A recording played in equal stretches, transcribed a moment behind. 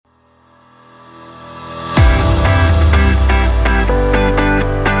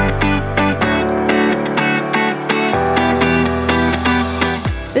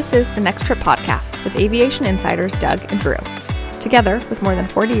This is the Next Trip podcast with aviation insiders Doug and Drew. Together, with more than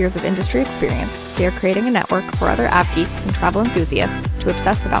 40 years of industry experience, they are creating a network for other av geeks and travel enthusiasts to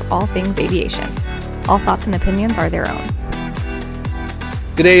obsess about all things aviation. All thoughts and opinions are their own.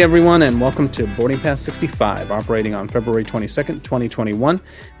 Good day, everyone, and welcome to Boarding Pass 65, operating on February 22nd, 2021.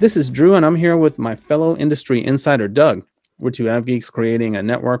 This is Drew, and I'm here with my fellow industry insider, Doug. We're two av geeks creating a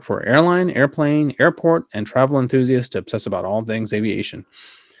network for airline, airplane, airport, and travel enthusiasts to obsess about all things aviation.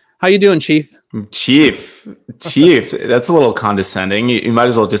 How you doing, Chief? Chief, that's a little condescending. You might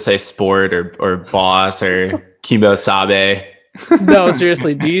as well just say sport or boss or Kimo-sabe. No,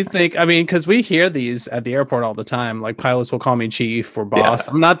 seriously, do you think, because we hear these at the airport all the time, like pilots will call me chief or boss.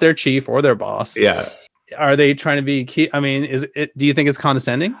 Yeah. I'm not their chief or their boss. Yeah. Are they trying to be key? Do you think it's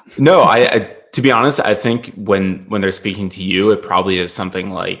condescending? No, I to be honest, I think when they're speaking to you, it probably is something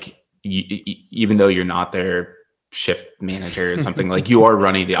like, even though you're not their shift manager or something, like you are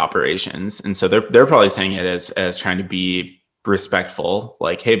running the operations. And so they're probably saying it as trying to be respectful,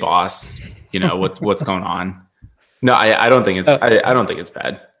 like, hey boss, what's going on? No, I don't think it's I don't think it's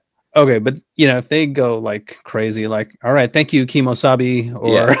bad. Okay, but if they go like crazy, like, all right, thank you, Kimo-sabe,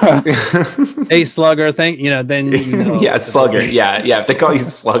 or hey Slugger, then yeah, Slugger, yeah. If they call you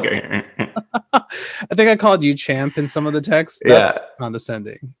Slugger, I think I called you champ in some of the texts. That's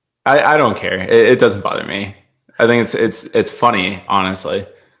condescending. I don't care. It doesn't bother me. I think it's funny, honestly.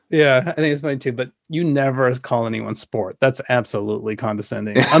 Yeah, I think it's funny too. But you never call anyone sport. That's absolutely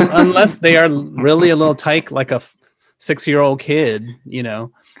condescending, unless they are really a little tyke, like a 6-year-old kid.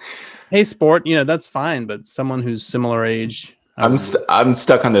 Hey sport, that's fine. But someone who's similar age, I'm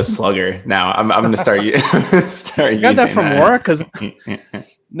stuck on this Slugger now. I'm going to start you got that from work? Because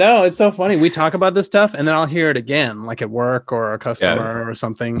no, it's so funny. We talk about this stuff, and then I'll hear it again, like at work or a customer or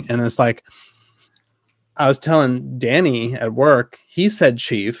something, and it's like, I was telling Danny at work, he said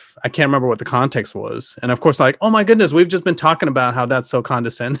chief. I can't remember what the context was. And of course, like, oh my goodness, we've just been talking about how that's so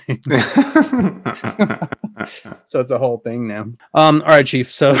condescending. So it's a whole thing now. All right,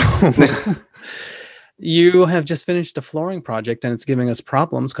 Chief. So you have just finished a flooring project and it's giving us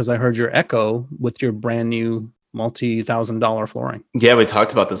problems because I heard your echo with your brand new multi-$1,000 flooring. Yeah, we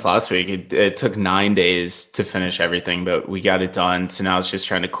talked about this last week. It took 9 days to finish everything, but we got it done. So now it's just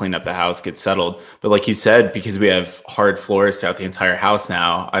trying to clean up the house, get settled. But like you said, because we have hard floors throughout the entire house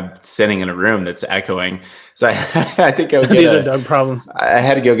now, I'm sitting in a room that's echoing. So I had to go get these are Doug problems. I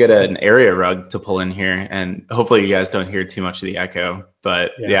had to go get an area rug to pull in here, and hopefully you guys don't hear too much of the echo.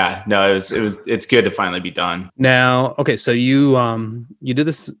 But it's good to finally be done. Now, okay, so you did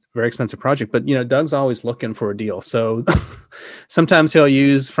this very expensive project, but Doug's always looking for a deal. So sometimes he'll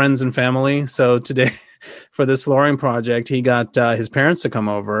use friends and family. So today, for this flooring project, he got his parents to come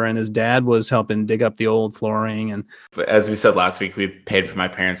over, and his dad was helping dig up the old flooring. And as we said last week, we paid for my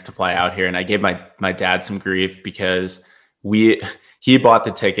parents to fly out here, and I gave my dad some grief because he bought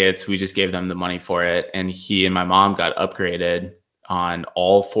the tickets. We just gave them the money for it, and he and my mom got upgraded on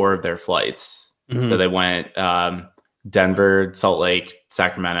all 4 of their flights. Mm-hmm. So they went Denver, Salt Lake,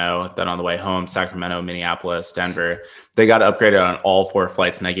 Sacramento, then on the way home, Sacramento, Minneapolis, Denver. They got upgraded on all 4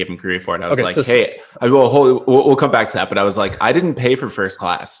 flights, and I gave him grief for it. I was we'll come back to that. But I was like, I didn't pay for first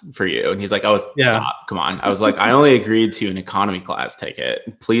class for you. And he's like, stop, come on. I was like, I only agreed to an economy class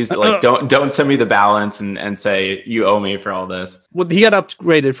ticket. Please, don't send me the balance and say you owe me for all this. Well, he got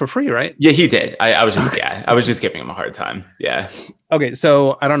upgraded for free, right? Yeah, he did. I was just giving him a hard time. Yeah. Okay,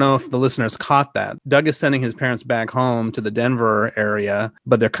 so I don't know if the listeners caught that. Doug is sending his parents back home to the Denver area,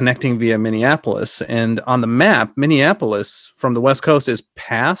 but they're connecting via Minneapolis. And on the map, Minneapolis from the West Coast is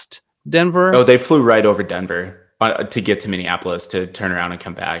past Denver. Oh, they flew right over Denver to get to Minneapolis to turn around and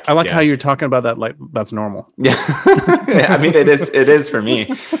come back. I like how you're talking about that like that's normal. Yeah, it is for me.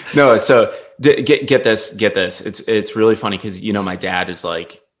 No, so get this. It's really funny because my dad is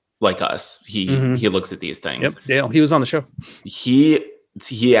like us. He looks at these things. Yep, Dale. He was on the show. He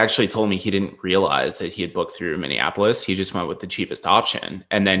actually told me he didn't realize that he had booked through Minneapolis. He just went with the cheapest option.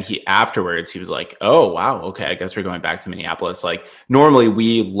 And then afterwards he was like, oh, wow. Okay. I guess we're going back to Minneapolis. Like normally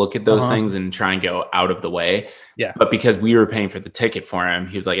we look at those things and try and go out of the way. Yeah. But because we were paying for the ticket for him,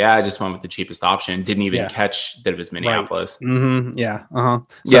 he was like, yeah, I just went with the cheapest option. Didn't even catch that it was Minneapolis. Right. Mm-hmm. Yeah.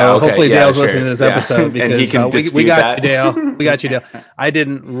 So hopefully Dale's listening to this episode because and he can we got that. you, Dale. We got you, Dale. I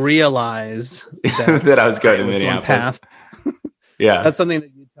didn't realize that I was going to Minneapolis. Yeah. That's something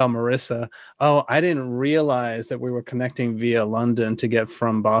that you tell Marissa. Oh, I didn't realize that we were connecting via London to get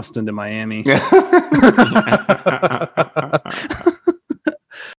from Boston to Miami. How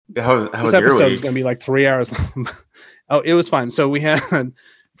this was your episode week? is going to be like 3 hours long. Oh, it was fine. So we had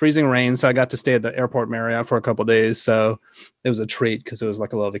freezing rain. So I got to stay at the airport Marriott for a couple of days. So it was a treat because it was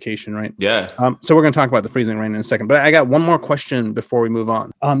like a little vacation, right? Yeah. So we're going to talk about the freezing rain in a second, but I got one more question before we move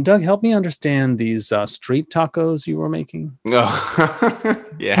on. Doug, help me understand these street tacos you were making. Oh,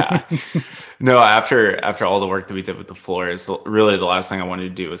 yeah. No, after all the work that we did with the floors, really the last thing I wanted to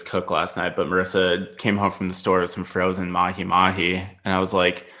do was cook last night. But Marissa came home from the store with some frozen mahi, and I was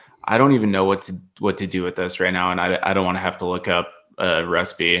like, I don't even know what to do with this right now, and I don't want to have to look up a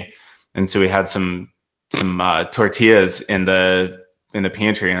recipe. And so we had some tortillas in the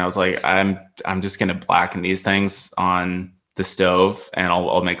pantry, and I was like, I'm just gonna blacken these things on the stove, and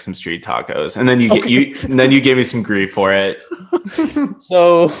I'll make some street tacos. And then you gave me some grief for it.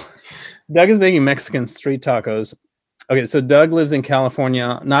 So Doug is making Mexican street tacos. Okay, so Doug lives in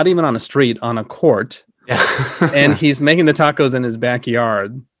California, not even on a street, on a court. And he's making the tacos in his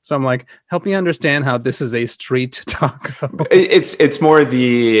backyard. So I'm like, help me understand how this is a street taco. It's more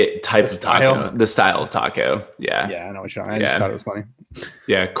the type of taco, the style of taco. Yeah. Yeah, I know what you're talking. I just thought it was funny.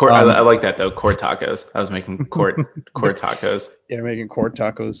 Yeah, I like that though. Court tacos. I was making court tacos. Yeah, making court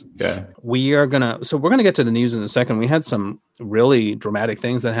tacos. Yeah. We're gonna get to the news in a second. We had some really dramatic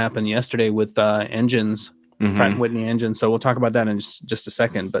things that happened yesterday with engines, Pratt & Whitney engines. So we'll talk about that in just a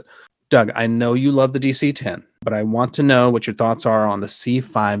second. But Doug, I know you love the DC-10, but I want to know what your thoughts are on the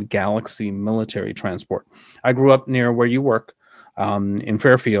C-5 Galaxy military transport. I grew up near where you work in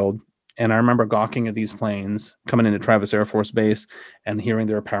Fairfield, and I remember gawking at these planes coming into Travis Air Force Base and hearing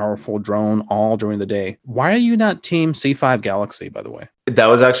their powerful drone all during the day. Why are you not team C-5 Galaxy, by the way? That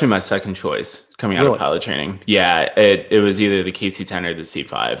was actually my second choice coming out of pilot training. Yeah, it was either the KC-10 or the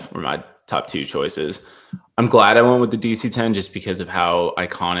C-5 were my top two choices. I'm glad I went with the DC-10 just because of how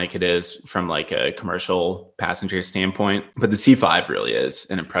iconic it is from like a commercial passenger standpoint. But the C-5 really is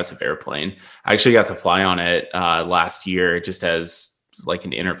an impressive airplane. I actually got to fly on it last year just as like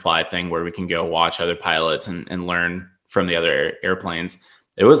an interfly thing where we can go watch other pilots and learn from the other airplanes.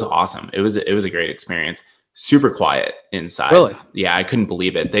 It was awesome. It was a great experience. Super quiet inside. Really? Yeah, I couldn't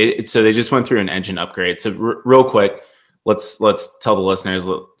believe it. They just went through an engine upgrade. So real quick, let's tell the listeners,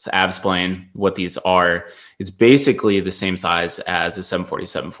 let's absplain what these are. It's basically the same size as the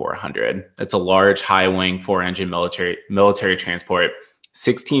 747-400. It's a large, high-wing, four-engine military transport,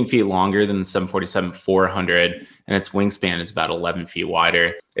 16 feet longer than the 747-400, and its wingspan is about 11 feet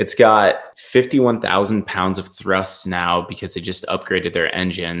wider. It's got 51,000 pounds of thrust now because they just upgraded their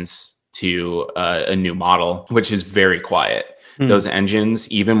engines to a new model, which is very quiet. Those engines,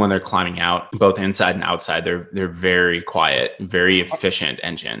 even when they're climbing out, both inside and outside, they're very quiet, very efficient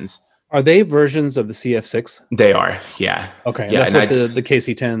engines. Are they versions of the CF6? They are, yeah. Okay, yeah, that's what the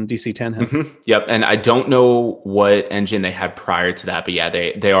KC-10, DC-10 has. Yep, and I don't know what engine they had prior to that, but yeah,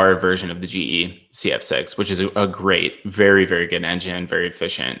 they are a version of the GE CF6, which is a great, very, very good engine, very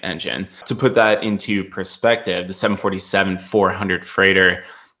efficient engine. To put that into perspective, the 747-400 freighter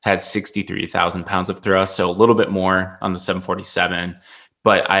has 63,000 pounds of thrust, so a little bit more on the 747.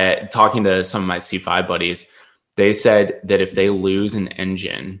 But talking to some of my C5 buddies, they said that if they lose an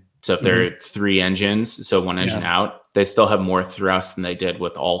engine, so if there are three engines, so one engine out, they still have more thrust than they did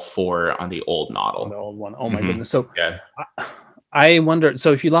with all four on the old model. The old one. Oh my goodness. So I wonder,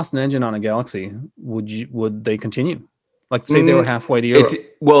 so if you lost an engine on a Galaxy, would they continue? Like say they were halfway to Europe.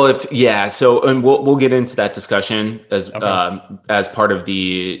 And we'll get into that discussion as part of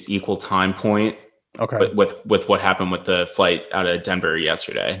the equal time point. Okay. With what happened with the flight out of Denver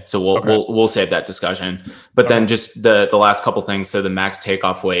yesterday. So we'll save that discussion. But then just the last couple things. So the max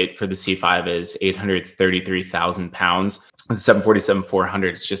takeoff weight for the C5 is 833,000 pounds. The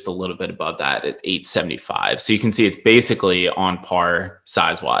 747-400 is just a little bit above that at 875. So you can see it's basically on par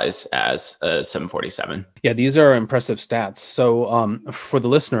size-wise as a 747. Yeah, these are impressive stats. So for the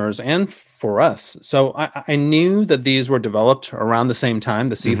listeners and for us, so I knew that these were developed around the same time,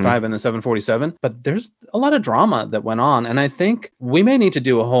 the C5 and the 747, but there's a lot of drama that went on. And I think we may need to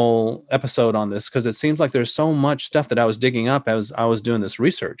do a whole episode on this because it seems like there's so much stuff that I was digging up as I was doing this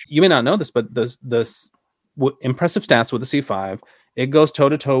research. You may not know this, but this impressive stats with the C5. It goes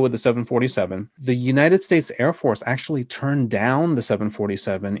toe-to-toe with the 747. The United States Air Force actually turned down the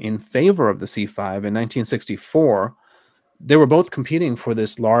 747 in favor of the C5 in 1964. They were both competing for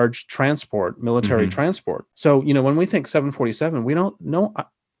this large transport, military transport. So, when we think 747, we don't know,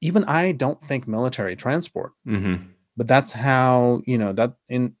 even I don't think military transport. But that's how, that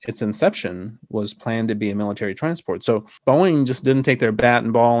in its inception was planned to be a military transport. So Boeing just didn't take their bat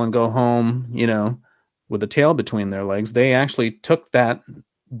and ball and go home, with a tail between their legs. They actually took that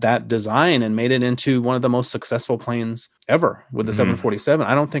design and made it into one of the most successful planes ever with the 747.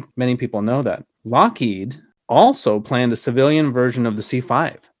 I don't think many people know that. Lockheed also planned a civilian version of the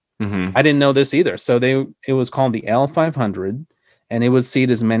C5. Mm-hmm. I didn't know this either. So it was called the L500, and it would seat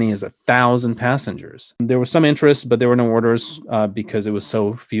as many as 1,000 passengers. There was some interest, but there were no orders because it was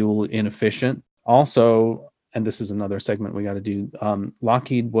so fuel inefficient. Also, and this is another segment we got to do,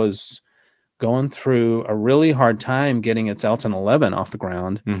 Lockheed was going through a really hard time getting its Elton 11 off the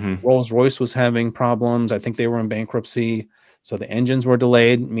ground. Mm-hmm. Rolls-Royce was having problems. I think they were in bankruptcy. So the engines were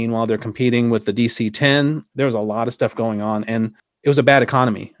delayed. Meanwhile, they're competing with the DC-10. There was a lot of stuff going on. And it was a bad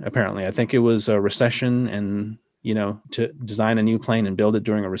economy, apparently. I think it was a recession, and, to design a new plane and build it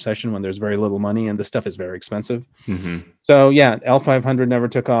during a recession when there's very little money and the stuff is very expensive. Mm-hmm. So yeah, L500 never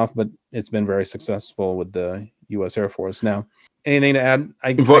took off, but it's been very successful with the U.S. Air Force. Now, anything to add?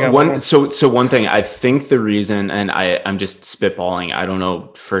 One thing, I think the reason, and I'm just spitballing, I don't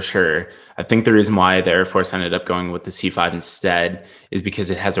know for sure. I think the reason why the Air Force ended up going with the C5 instead is because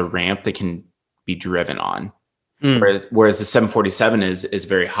it has a ramp that can be driven on. Whereas the 747 is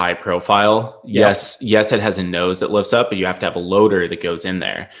very high profile. Yep. Yes, it has a nose that lifts up, but you have to have a loader that goes in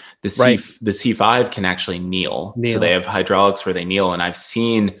there. The C5 can actually kneel. So they have hydraulics where they kneel. And I've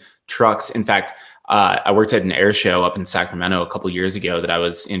seen trucks. In fact, I worked at an air show up in Sacramento a couple years ago that I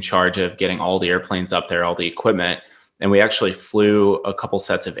was in charge of getting all the airplanes up there, all the equipment. And we actually flew a couple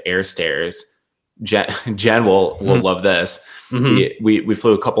sets of air stairs. Jen will love this. Mm-hmm. We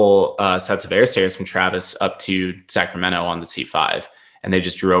flew a couple sets of air stairs from Travis up to Sacramento on the C5, and they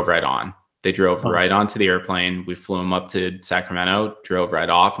just drove right on. They drove right onto the airplane. We flew them up to Sacramento, drove right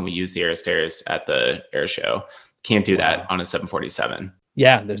off, and we used the air stairs at the air show. Can't do that on a 747.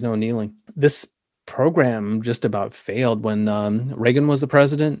 Yeah, there's no kneeling. This program just about failed when Reagan was the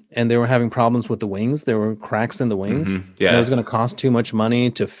president, and they were having problems with the wings. There were cracks in the wings. Mm-hmm. Yeah, and it was going to cost too much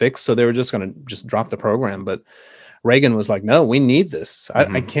money to fix, so they were just going to drop the program. But Reagan was like, "No, we need this."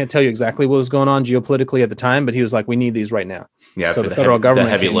 Mm-hmm. I can't tell you exactly what was going on geopolitically at the time, but he was like, "We need these right now." Yeah, so the federal government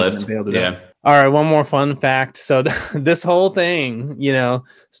the heavy lift. Yeah. All right, one more fun fact. So this whole thing,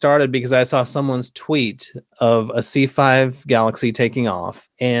 started because I saw someone's tweet of a C5 Galaxy taking off,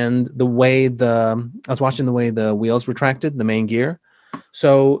 and I was watching the way the wheels retracted, the main gear.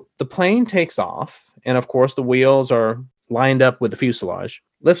 So the plane takes off, and of course the wheels are lined up with the fuselage.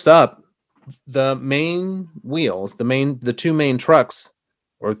 Lifts up, the main wheels, the two main trucks,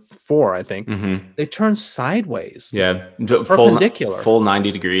 or four, I think, they turn sideways. Yeah, perpendicular, full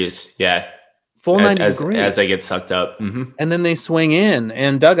 90 degrees. Yeah. Full 90 degrees. As they get sucked up. And then they swing in.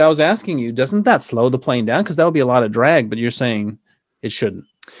 And Doug, I was asking you, doesn't that slow the plane down? Because that would be a lot of drag, but you're saying it shouldn't.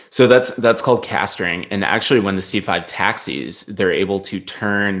 So that's called castering. And actually when the C5 taxis, they're able to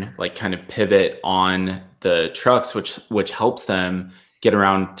turn, like kind of pivot on the trucks, which helps them get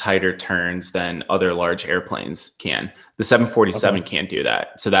around tighter turns than other large airplanes can. The 747 can't do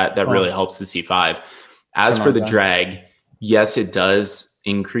that. So that really helps the C5. As for the drag, yes, it does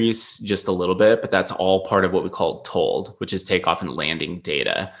increase just a little bit, but that's all part of what we call TOLD, which is takeoff and landing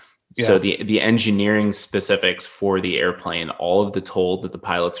data. Yeah. So the engineering specifics for the airplane, all of the TOLD that the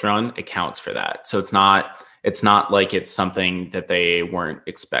pilots run accounts for that. So it's not like it's something that they weren't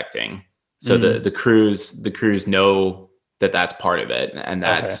expecting. So the crews know that that's part of it, and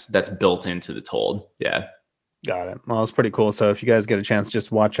that's built into the TOLD. Yeah. Got it. Well, it's pretty cool. So if you guys get a chance,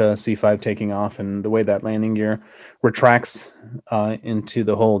 just watch a C5 taking off, and the way that landing gear retracts into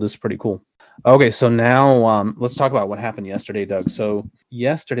the hold is pretty cool. Okay, so now let's talk about what happened yesterday, Doug. So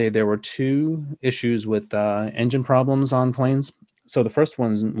yesterday there were two issues with engine problems on planes. So the first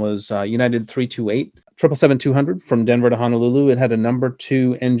one was United 328, 777-200 from Denver to Honolulu. It had a number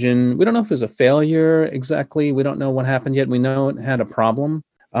 2 engine. We don't know if it was a failure exactly. We don't know what happened yet. We know it had a problem.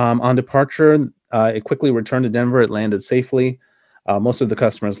 On departure, it quickly returned to Denver. It landed safely. Most of the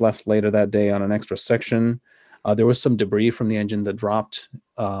customers left later that day on an extra section. There was some debris from the engine that dropped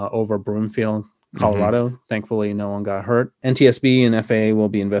over Broomfield, Colorado. Thankfully, no one got hurt. NTSB and FAA will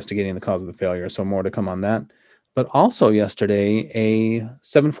be investigating the cause of the failure, so more to come on that. But also yesterday, a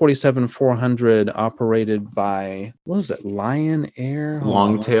 747-400 operated by, what was it, Lion Air?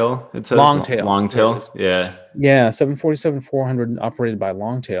 Longtail? It says Longtail. Longtail, yeah. Yeah, 747-400 operated by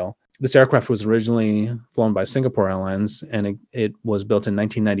Longtail. This aircraft was originally flown by Singapore Airlines, and it was built in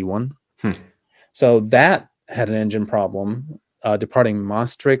 1991. So that had an engine problem, departing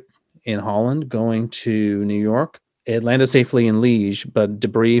Maastricht in Holland, going to New York. It landed safely in Liege, but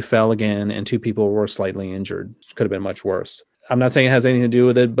debris fell again, and 2 people were slightly injured. Could have been much worse. I'm not saying it has anything to do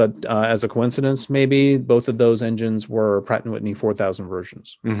with it, but as a coincidence, maybe both of those engines were Pratt & Whitney 4000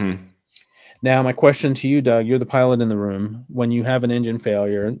 versions. Now, my question to you, Doug, you're the pilot in the room. When you have an engine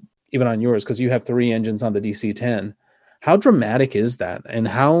failure, even on yours, because you have 3 engines on the DC-10, how dramatic is that? And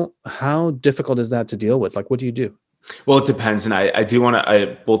how difficult is that to deal with? Like, what do you do? Well, it depends. And I do want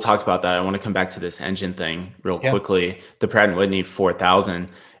to, we'll talk about that. I want to come back to this engine thing real quickly. The Pratt & Whitney 4000.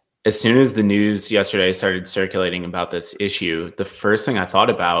 As soon as the news yesterday started circulating about this issue, the first thing I thought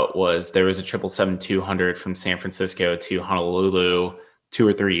about was there was a 777-200 from San Francisco to Honolulu 2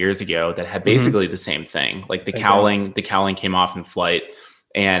 or 3 years ago that had basically the same thing. Like the cowling came off in flight.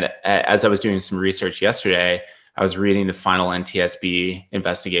 And as I was doing some research yesterday, I was reading the final NTSB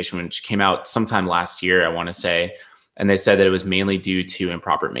investigation, which came out sometime last year, I want to say. And they said that it was mainly due to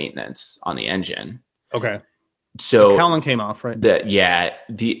improper maintenance on the engine. Okay. So the cowling came off, right?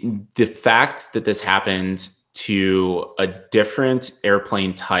 The fact that this happened to a different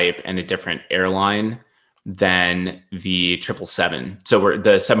airplane type and a different airline than the 777. So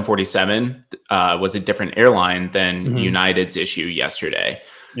the 747 was a different airline than United's issue yesterday.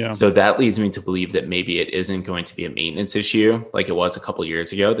 Yeah. So that leads me to believe that maybe it isn't going to be a maintenance issue like it was a couple of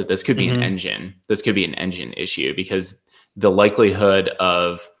years ago, that this could be an engine. This could be an engine issue, because the likelihood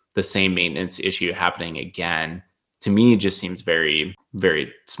of the same maintenance issue happening again, to me, just seems very,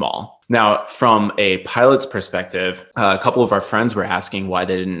 very small. Now, from a pilot's perspective, a couple of our friends were asking why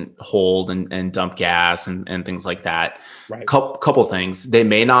they didn't hold and dump gas and things like that. Right. Couple things. They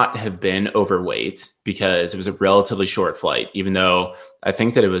may not have been overweight because it was a relatively short flight, even though I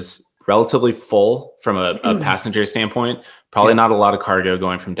think that it was relatively full from a passenger standpoint. Probably not a lot of cargo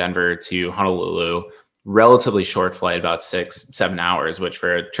going from Denver to Honolulu. Relatively short flight, about 6-7 hours, which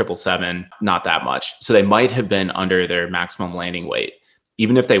for a 777, not that much. So they might have been under their maximum landing weight.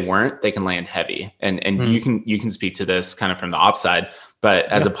 Even if they weren't, they can land heavy. And you can speak to this kind of from the ops side. But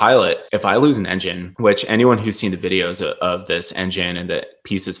as a pilot, if I lose an engine, which anyone who's seen the videos of this engine and the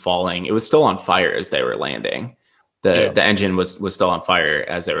pieces falling, it was still on fire as they were landing. The engine was still on fire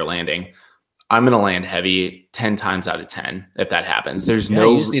as they were landing. I'm going to land heavy 10 times out of 10 if that happens. There's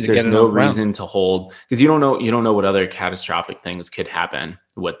no reason to hold, because you don't know what other catastrophic things could happen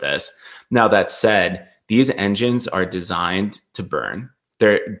with this. Now, that said, these engines are designed to burn.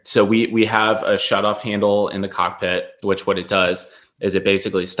 So we have a shutoff handle in the cockpit, which what it does is it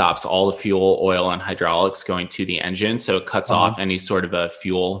basically stops all the fuel, oil, and hydraulics going to the engine. So it cuts off any sort of a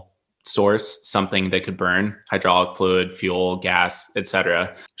fuel source, something that could burn, hydraulic fluid, fuel, gas,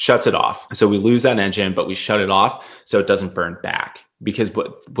 etc., shuts it off. So we lose that engine, but we shut it off so it doesn't burn back, because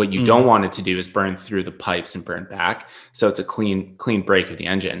what you don't want it to do is burn through the pipes and burn back. So it's a clean break of the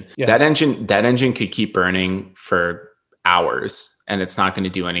engine. Yeah. That engine could keep burning for hours and it's not going to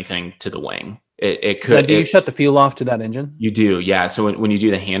do anything to the wing. It could. Now, do you shut the fuel off to that engine? You do, yeah. So when you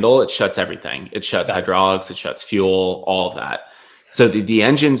do the handle, it shuts everything. It shuts hydraulics, it shuts fuel, all of that. So the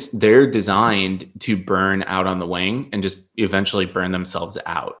engines, they're designed to burn out on the wing and just eventually burn themselves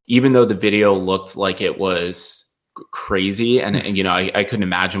out. Even though the video looked like it was crazy, and I couldn't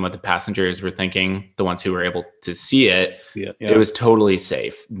imagine what the passengers were thinking, the ones who were able to see it. It was totally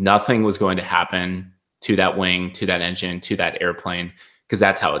safe. Nothing was going to happen to that wing, to that engine, to that airplane, because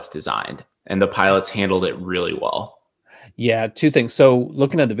that's how it's designed. And the pilots handled it really well. Yeah, two things. So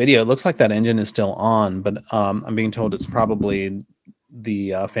looking at the video, it looks like that engine is still on, but I'm being told it's probably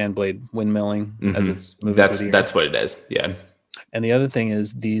the fan blade windmilling as it's moving. That's what it is. Yeah. And the other thing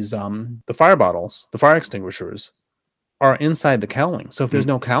is these the fire bottles, the fire extinguishers, are inside the cowling. So if there's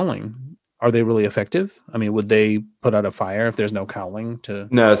no cowling, are they really effective? I mean, would they put out a fire if there's no cowling to?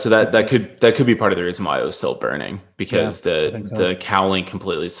 No, so that could be part of the reason why it was still burning, because the cowling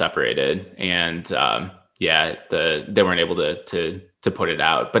completely separated, and they weren't able to put it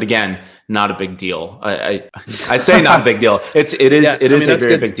out. But again, not a big deal. I say not a big deal. It is a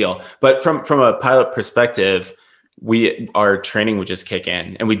very big deal. But from a pilot perspective, our training would just kick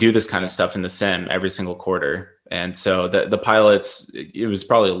in, and we do this kind of stuff in the sim every single quarter. And so the pilots, it was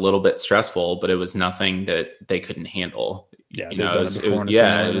probably a little bit stressful, but it was nothing that they couldn't handle. Yeah,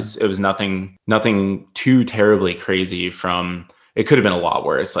 it was nothing too terribly crazy. It could have been a lot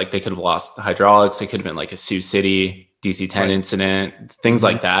worse. Like they could have lost hydraulics. It could have been like a Sioux City DC-10 incident, things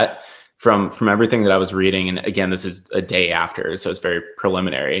like that. From everything that I was reading, and again, this is a day after, so it's very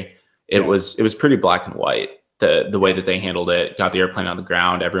preliminary. It was pretty black and white. The way that they handled it, got the airplane on the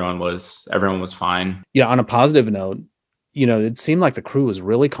ground. Everyone was fine. Yeah. On a positive note, it seemed like the crew was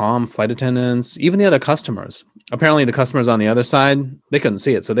really calm. Flight attendants, even the other customers. Apparently, the customers on the other side, they couldn't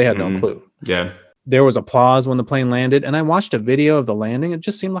see it, so they had no clue. Yeah. There was applause when the plane landed, and I watched a video of the landing. It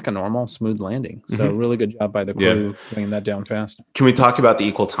just seemed like a normal, smooth landing. So really good job by the crew bringing that down fast. Can we talk about the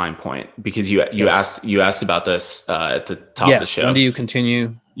equal time point? Because you asked about this at the top of the show. When do you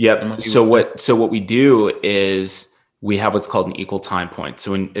continue? Yep. So what we do is we have what's called an equal time point.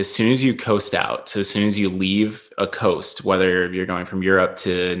 So as soon as you coast out, so as soon as you leave a coast, whether you're going from Europe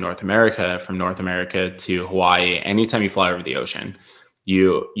to North America, from North America to Hawaii, anytime you fly over the ocean,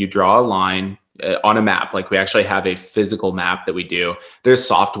 you draw a line on a map. Like we actually have a physical map that we do. There's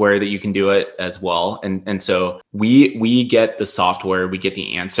software that you can do it as well. And so we get the software, we get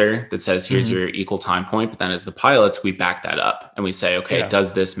the answer that says, here's your equal time point. But then as the pilots, we back that up and we say, okay,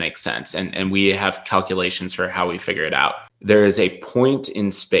 does this make sense? And we have calculations for how we figure it out. There is a point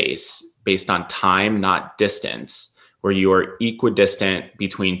in space based on time, not distance, where you are equidistant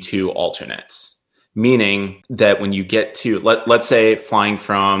between two alternates. Meaning that when you get to, let's say flying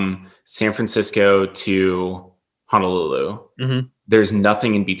from San Francisco to Honolulu, there's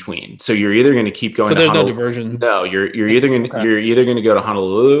nothing in between. So you're either going to keep going. So there's no diversion. No, you're either going to go to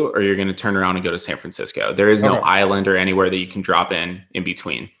Honolulu or you're going to turn around and go to San Francisco. There is no island or anywhere that you can drop in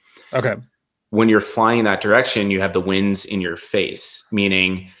between. Okay. When you're flying in that direction, you have the winds in your face,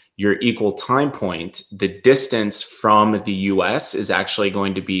 meaning your equal time point, the distance from the US is actually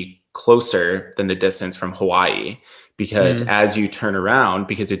going to be closer than the distance from Hawaii, because as you turn around,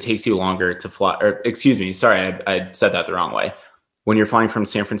 because it takes you longer to fly, or excuse me, sorry, I said that the wrong way. When you're flying from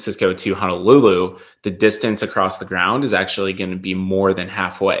San Francisco to Honolulu, the distance across the ground is actually going to be more than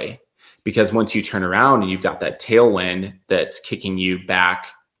halfway, because once you turn around and you've got that tailwind that's kicking you back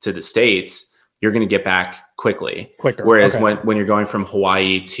to the States, you're going to get back quicker. Whereas when you're going from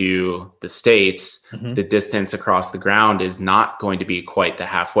Hawaii to the States, the distance across the ground is not going to be quite the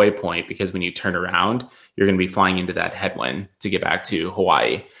halfway point, because when you turn around, you're going to be flying into that headwind to get back to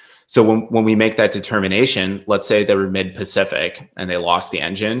Hawaii. So when we make that determination, let's say they were mid-Pacific and they lost the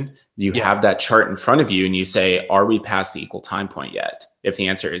engine, you have that chart in front of you and you say, are we past the equal time point yet? If the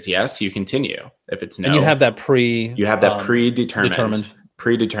answer is yes, you continue. If it's no, and you have that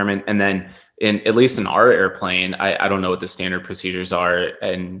predetermined. And then at least in our airplane, I don't know what the standard procedures are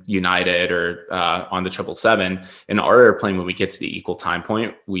in United or on the 777. In our airplane, when we get to the equal time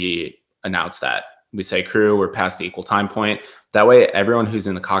point, we announce that. We say, crew, we're past the equal time point. That way, everyone who's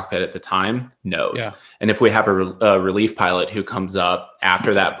in the cockpit at the time knows. Yeah. And if we have a relief pilot who comes up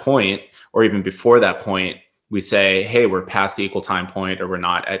after that point, or even before that point, we say, hey, we're past the equal time point, or we're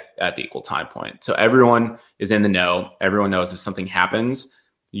not at the equal time point. So everyone is in the know. Everyone knows if something happens,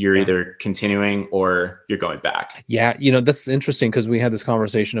 you're either continuing or you're going back. Yeah. That's interesting, because we had this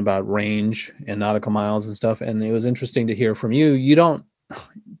conversation about range and nautical miles and stuff. And it was interesting to hear from you. You don't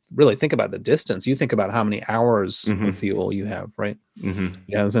really think about the distance. You think about how many hours of fuel you have, right? Yeah,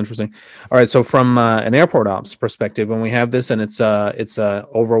 that's interesting. All right. So from an airport ops perspective, when we have this and it's a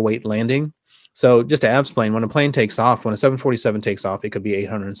overweight landing. So just to Av's plane, when a plane takes off, when a 747 takes off, it could be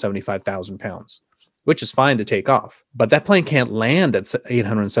 875,000 pounds. Which is fine to take off. But that plane can't land at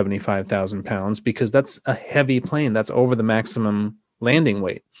 875,000 pounds, because that's a heavy plane. That's over the maximum landing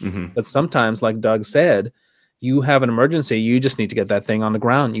weight. But sometimes, like Doug said, you have an emergency. You just need to get that thing on the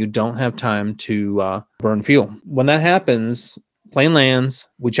ground. You don't have time to burn fuel. When that happens, plane lands.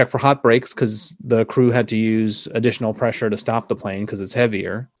 We check for hot brakes, because the crew had to use additional pressure to stop the plane because it's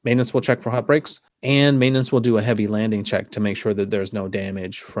heavier. Maintenance will check for hot brakes, and maintenance will do a heavy landing check to make sure that there's no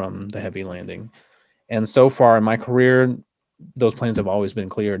damage from the heavy landing. And so far in my career, those planes have always been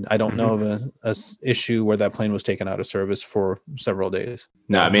cleared. I don't know of a issue where that plane was taken out of service for several days.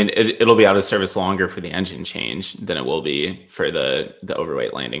 No, I mean, it'll be out of service longer for the engine change than it will be for the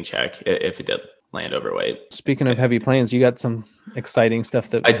overweight landing check, if it did land overweight. Speaking of heavy planes, you got some exciting stuff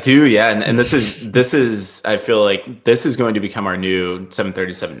that I do. Yeah. And this is, I feel like this is going to become our new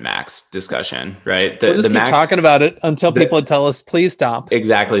 737 MAX discussion, right? We'll just keep talking about it until people tell us, please stop.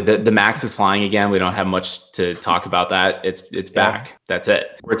 Exactly. The MAX is flying again. We don't have much to talk about that. It's back. That's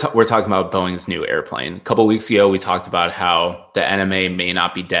it. We're talking about Boeing's new airplane. A couple of weeks ago, we talked about how the NMA may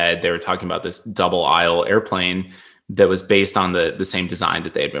not be dead. They were talking about this double aisle airplane that was based on the same design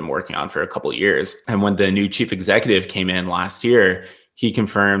that they had been working on for a couple of years. And when the new chief executive came in last year, he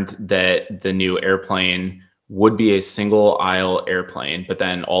confirmed that the new airplane would be a single aisle airplane, but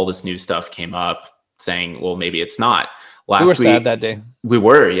then all this new stuff came up saying, well, maybe it's not. We were sad that day. We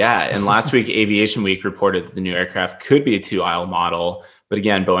were, yeah. And last week, Aviation Week reported that the new aircraft could be a 2-aisle model. But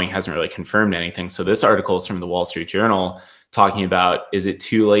again, Boeing hasn't really confirmed anything. So this article is from the Wall Street Journal talking about, is it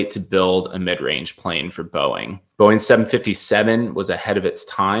too late to build a mid-range plane for Boeing? Boeing's 757 was ahead of its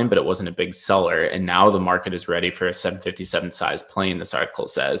time, but it wasn't a big seller. And now the market is ready for a 757 size plane, this article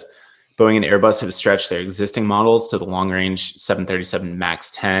says. Boeing and Airbus have stretched their existing models to the long-range 737 MAX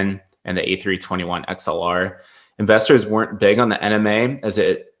 10 and the A321 XLR. Investors weren't big on the NMA, as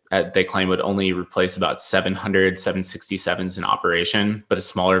they claim would only replace about 700 767s in operation, but a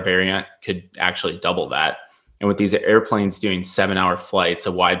smaller variant could actually double that. And with these airplanes doing 7-hour flights,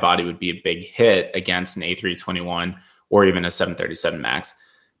 a wide body would be a big hit against an A321 or even a 737 MAX.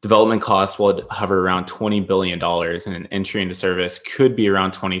 Development costs will hover around $20 billion, and an entry into service could be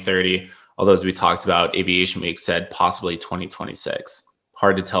around 2030. Although, as we talked about, Aviation Week said possibly 2026.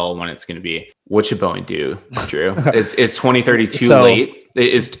 Hard to tell when it's going to be. What should Boeing do, Drew? Is 2030 too late?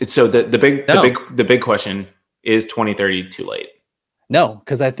 The big question is 2030 too late? No,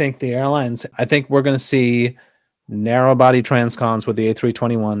 because I think we're going to see narrow body transcons with the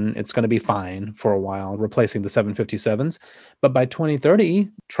A321. It's going to be fine for a while, replacing the 757s. But by 2030,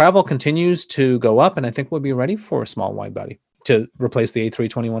 travel continues to go up, and I think we'll be ready for a small wide body to replace the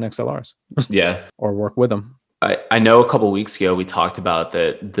A321 XLRs. Yeah. Or work with them. I know a couple of weeks ago we talked about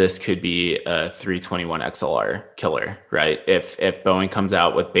that this could be a 321 XLR killer, right? If Boeing comes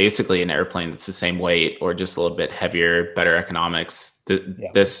out with basically an airplane that's the same weight or just a little bit heavier, better economics, the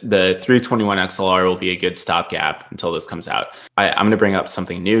 321 XLR will be a good stopgap until this comes out. I'm going to bring up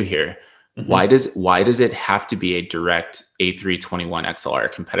something new here. Mm-hmm. Why does it have to be a direct A321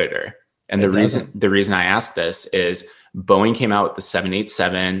 XLR competitor? And the reason I ask this is Boeing came out with the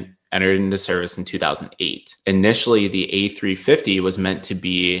 787, entered into service in 2008. Initially, the A350 was meant to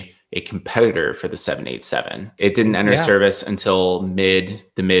be a competitor for the 787. It didn't enter service until the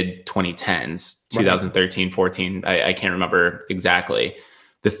mid 2010s, 2013, 14. I can't remember exactly.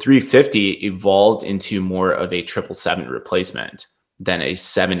 The 350 evolved into more of a 777 replacement than a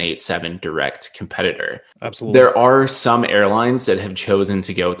 787 direct competitor. Absolutely. There are some airlines that have chosen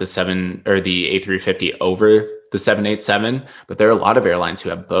to go with the A350 over the 787, but there are a lot of airlines who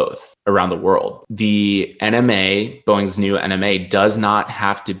have both around the world. The NMA, Boeing's new NMA, does not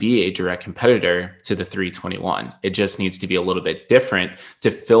have to be a direct competitor to the 321. It just needs to be a little bit different to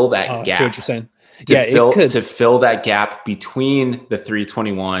fill that gap. I see what you're saying. To fill that gap between the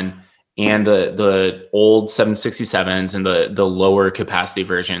 321 and the old 767s and the lower capacity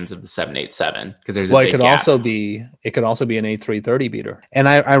versions of the 787, because there's a big gap. It could also be an A330 beater. And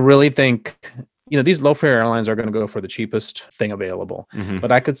I really think, these low fare airlines are going to go for the cheapest thing available. Mm-hmm.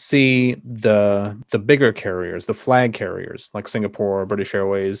 But I could see the bigger carriers, the flag carriers like Singapore, British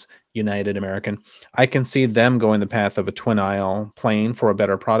Airways, United, American. I can see them going the path of a twin aisle plane for a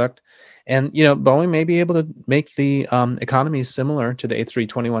better product. And, Boeing may be able to make the economy similar to the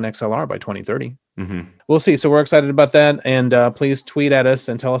A321 XLR by 2030. Mm-hmm. We'll see. So we're excited about that. And please tweet at us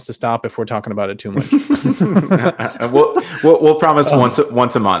and tell us to stop if we're talking about it too much. We'll promise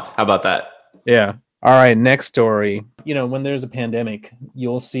once a month. How about that? Yeah. All right. Next story. When there's a pandemic,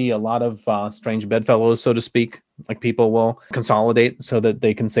 you'll see a lot of strange bedfellows, so to speak. Like people will consolidate so that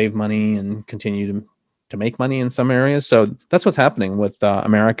they can save money and continue to make money in some areas. So that's what's happening with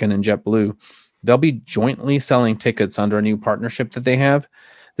American and JetBlue. They'll be jointly selling tickets under a new partnership that they have.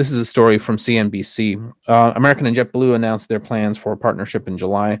 This is a story from CNBC. American and JetBlue announced their plans for a partnership in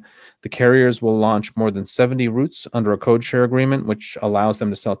July. The carriers will launch more than 70 routes under a code share agreement, which allows them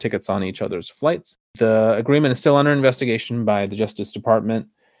to sell tickets on each other's flights. The agreement is still under investigation by the Justice Department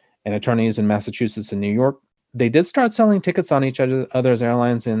and attorneys in Massachusetts and New York. They did start selling tickets on each other's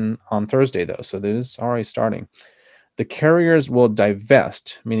airlines on Thursday, though, so this is already starting. The carriers will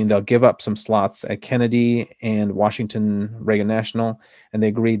divest, meaning they'll give up some slots at Kennedy and Washington Reagan National, and they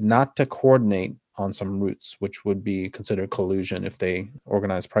agreed not to coordinate on some routes, which would be considered collusion if they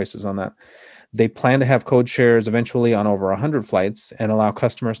organize prices on that. They plan to have code shares eventually on over 100 flights and allow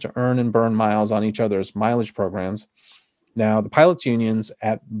customers to earn and burn miles on each other's mileage programs. Now, the pilots' unions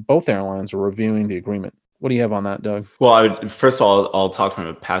at both airlines are reviewing the agreement. What do you have on that, Doug? Well, first of all, I'll talk from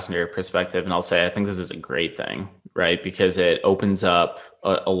a passenger perspective, and I'll say I think this is a great thing, right? Because it opens up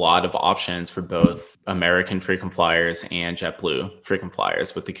a lot of options for both American frequent flyers and JetBlue frequent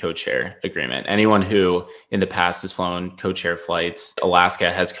flyers with the code share agreement. Anyone who in the past has flown code share flights,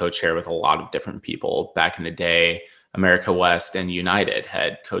 Alaska has code share with a lot of different people. Back in the day, America West and United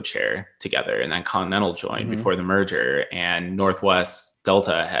had code share together, and then Continental joined before the merger, and Northwest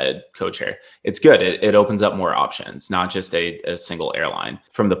Delta had code share. It's good. It opens up more options, not just a single airline.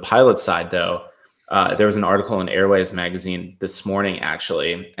 From the pilot side, though, there was an article in Airways magazine this morning,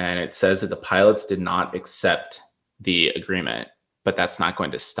 actually, and it says that the pilots did not accept the agreement, but that's not going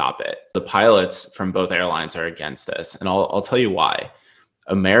to stop it. The pilots from both airlines are against this, and I'll tell you why.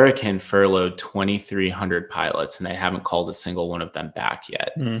 American furloughed 2,300 pilots, and they haven't called a single one of them back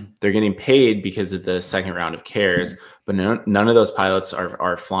yet. They're getting paid because of the second round of CARES, but none of those pilots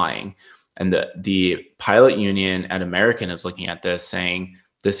are flying. And the pilot union at American is looking at this saying,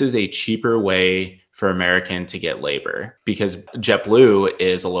 this is a cheaper way for American to get labor, because JetBlue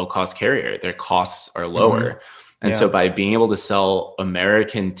is a low-cost carrier. Their costs are lower. And so by being able to sell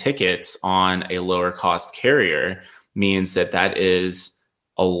American tickets on a lower cost carrier means that is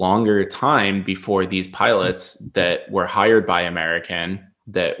a longer time before these pilots that were hired by American,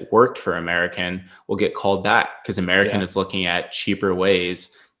 that worked for American, will get called back, because American is looking at cheaper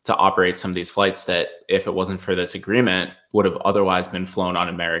ways to operate some of these flights that, if it wasn't for this agreement, would have otherwise been flown on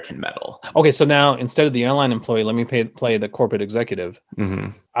American metal. Okay, so now instead of the airline employee, let me play the corporate executive.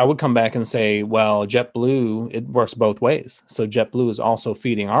 I would come back and say, well, JetBlue, it works both ways. So JetBlue is also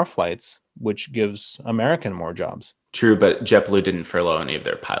feeding our flights, which gives American more jobs. True, but JetBlue didn't furlough any of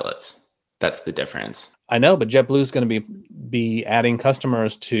their pilots. That's the difference. I know, but JetBlue is going to be adding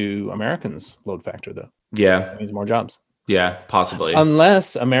customers to American's load factor, though. Yeah. That means more jobs. Yeah, possibly.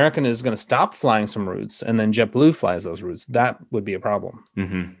 Unless American is going to stop flying some routes and then JetBlue flies those routes, that would be a problem. I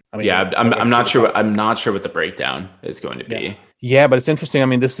mean, I'm not sure. I'm not sure what the breakdown is going to be. Yeah, but it's interesting. I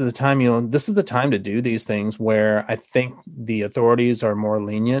mean, this is the time to do these things where I think the authorities are more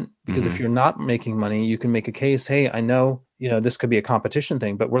lenient, because if you're not making money, you can make a case. Hey, I know, this could be a competition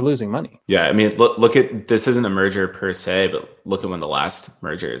thing, but we're losing money. Yeah. I mean, look at, this isn't a merger per se, but look at when the last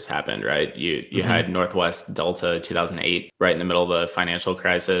mergers happened, right? You had Northwest Delta 2008, right in the middle of the financial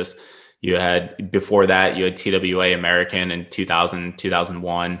crisis. You had, before that, you had TWA American in 2000,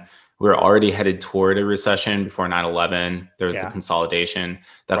 2001. We were already headed toward a recession before 9/11. There was the consolidation,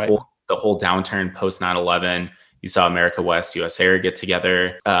 the whole downturn post 9/11. You saw America West, US Air get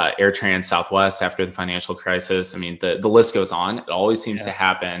together, AirTran, Southwest after the financial crisis. I mean, the list goes on. It always seems to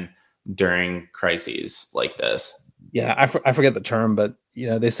happen during crises like this. Yeah, I forget the term, but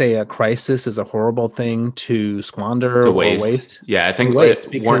they say a crisis is a horrible thing to squander or waste. Yeah, I think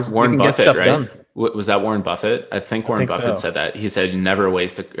Warren Buffett, right? Done. Was that Warren Buffett? I think Warren Buffett said that. He said, never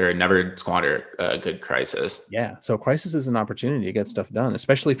waste or never squander a good crisis. Yeah. So crisis is an opportunity to get stuff done,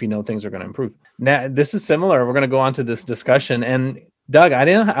 especially if you know things are going to improve. Now, this is similar. We're going to go on to this discussion. And Doug, I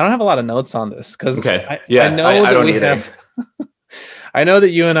don't have a lot of notes on this, because I know that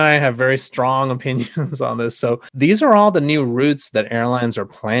you and I have very strong opinions on this. So these are all the new routes that airlines are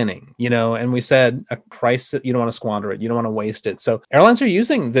planning, and we said a crisis, you don't want to squander it. You don't want to waste it. So airlines are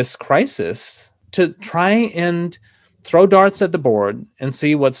using this crisis to try and throw darts at the board and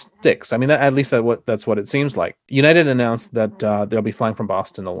see what sticks. I mean, that's what it seems like. United announced that they'll be flying from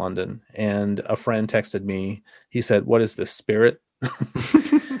Boston to London. And a friend texted me. He said, "What is this, Spirit?"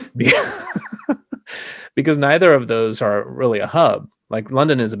 Because neither of those are really a hub. Like,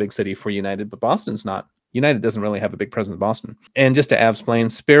 London is a big city for United, but Boston's not. United doesn't really have a big presence in Boston. And just to explain,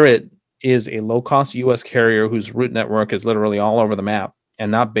 Spirit is a low-cost U.S. carrier whose route network is literally all over the map and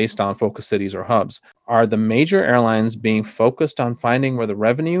not based on focus cities or hubs. Are the major airlines being focused on finding where the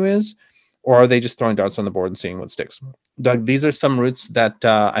revenue is, or are they just throwing darts on the board and seeing what sticks? Doug, these are some routes that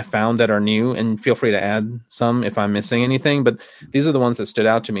I found that are new, and feel free to add some if I'm missing anything, but these are the ones that stood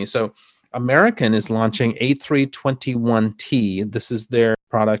out to me. So American is launching A321T. This is their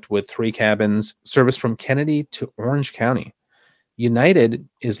product with 3 cabins, service from Kennedy to Orange County. United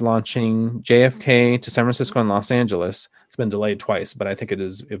is launching JFK to San Francisco and Los Angeles. It's been delayed twice, but I think it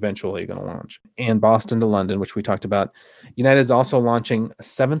is eventually going to launch. And Boston to London, which we talked about. United's also launching a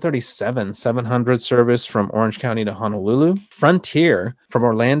 737-700 service from Orange County to Honolulu. Frontier from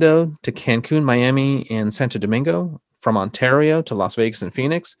Orlando to Cancun, Miami, and Santo Domingo. From Ontario to Las Vegas and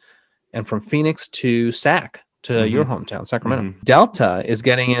Phoenix. And from Phoenix to SAC, to your hometown, Sacramento. Delta is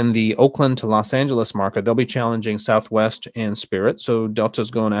getting in the Oakland to Los Angeles market. They'll be challenging Southwest and Spirit. So Delta's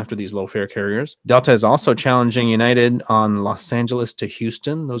going after these low fare carriers. Delta is also challenging United on Los Angeles to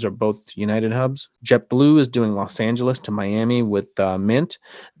Houston. Those are both United hubs. JetBlue is doing Los Angeles to Miami with Mint.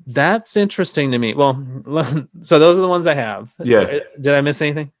 That's interesting to me. Well, so those are the ones I have. Yeah. Did I miss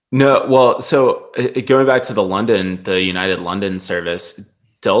anything? No. Well, so going back to the United London service,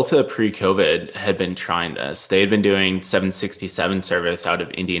 Delta pre-COVID had been trying this. They had been doing 767 service out of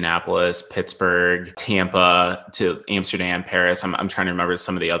Indianapolis, Pittsburgh, Tampa to Amsterdam, Paris. I'm trying to remember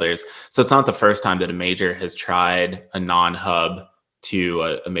some of the others. So it's not the first time that a major has tried a non-hub to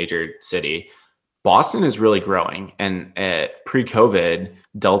a major city. Boston is really growing. And pre-COVID,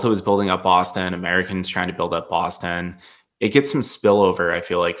 Delta was building up Boston. Americans trying to build up Boston. It gets some spillover, I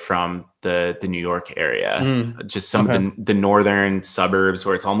feel like, from the New York area, just some of the northern suburbs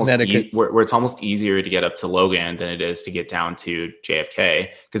where it's almost where it's almost easier to get up to Logan than it is to get down to JFK.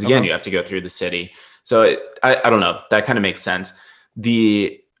 Because again, you have to go through the city. So I don't know. That kind of makes sense.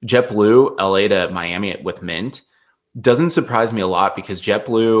 The JetBlue LA to Miami with Mint doesn't surprise me a lot, because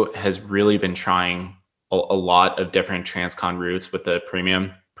JetBlue has really been trying a lot of different transcon routes with the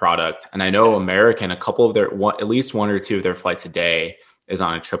premium product. And I know American, a couple of at least 1 or 2 of their flights a day is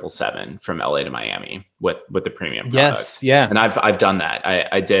on a 777 from LA to Miami with the premium product. Yes, yeah. And I've done that.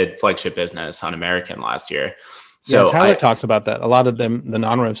 I did flagship business on American last year. So Tyler talks about that. A lot of them, the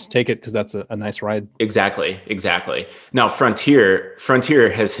non-revs, take it because that's a nice ride. Exactly. Now, Frontier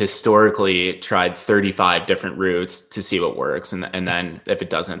has historically tried 35 different routes to see what works, and then if it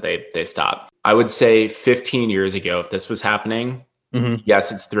doesn't, they stop. I would say 15 years ago, if this was happening,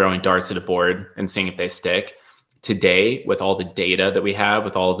 yes, it's throwing darts at a board and seeing if they stick. Today, with all the data that we have,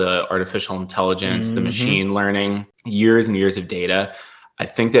 with all the artificial intelligence, the machine learning, years and years of data, I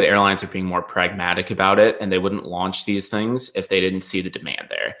think that airlines are being more pragmatic about it, and they wouldn't launch these things if they didn't see the demand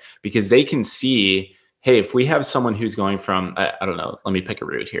there, because they can see, hey, if we have someone who's going from, I don't know, let me pick a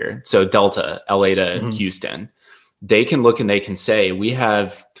route here. So Delta, LA to Houston, they can look and they can say, we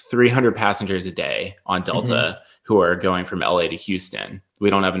have 300 passengers a day on Delta who are going from LA to Houston. We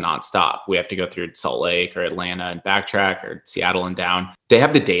don't have a nonstop. We have to go through Salt Lake or Atlanta and backtrack, or Seattle and down. They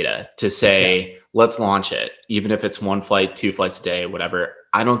have the data to say, let's launch it, even if it's 1 flight, 2 flights a day, whatever.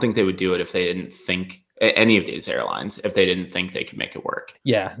 I don't think they would do it if they didn't think, any of these airlines, if they didn't think they could make it work.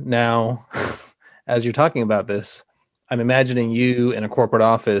 Yeah. Now, as you're talking about this, I'm imagining you in a corporate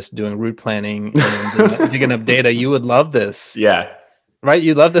office doing route planning and digging up data. You would love this. Yeah. Right?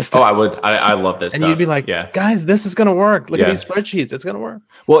 You love this stuff. Oh, I would. I love this stuff. And you'd be like, guys, this is going to work. Look at these spreadsheets. It's going to work.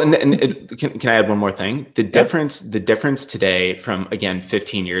 Well, can I add one more thing? The difference today from, again,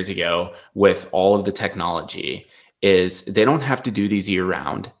 15 years ago with all of the technology is they don't have to do these year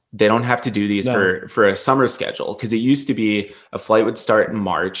round. They don't have to do these for a summer schedule, because it used to be a flight would start in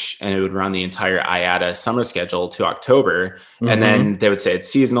March and it would run the entire IATA summer schedule to October. And then they would say it's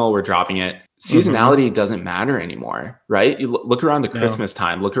seasonal, we're dropping it. Seasonality doesn't matter anymore, right? You look around the Christmas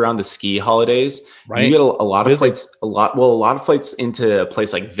time, look around the ski holidays. Right. You get a lot of flights, a lot of flights into a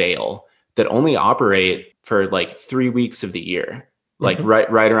place like Vail that only operate for like 3 weeks of the year, like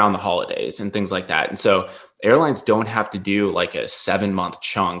right around the holidays and things like that. And so airlines don't have to do like a 7-month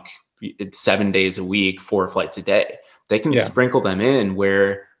chunk, 7 days a week, 4 flights a day. They can sprinkle them in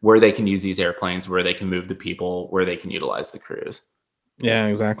where they can use these airplanes, where they can move the people, where they can utilize the crews. Yeah,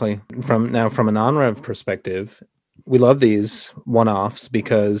 exactly. From a non-rev perspective, we love these one-offs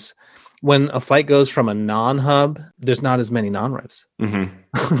because when a flight goes from a non-hub, there's not as many non-revs.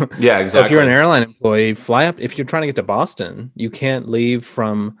 Yeah, exactly. So if you're an airline employee, fly up. If you're trying to get to Boston, you can't leave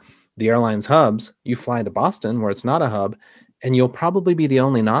from the airline's hubs. You fly to Boston where it's not a hub, and you'll probably be the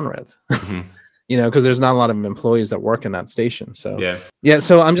only non-rev. Because there's not a lot of employees that work in that station. So yeah.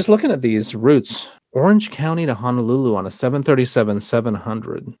 So I'm just looking at these routes. Orange County to Honolulu on a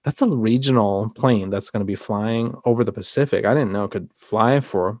 737-700. That's a regional plane that's going to be flying over the Pacific. I didn't know it could fly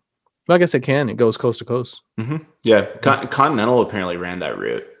for. Well, I guess it can. It goes coast to coast. Yeah, Continental apparently ran that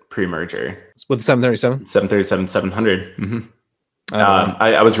route pre-merger with the 737. 737-700.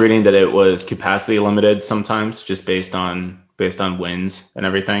 I was reading that it was capacity limited sometimes, just based on winds and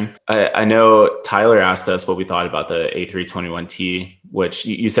everything. I know Tyler asked us what we thought about the A321T, which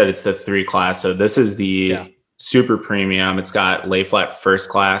you said it's the 3 class. So this is the super premium. It's got lay flat first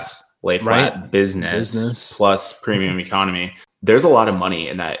class, lay flat business plus premium economy. There's a lot of money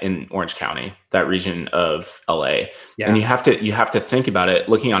in Orange County, that region of LA. And you have to think about it.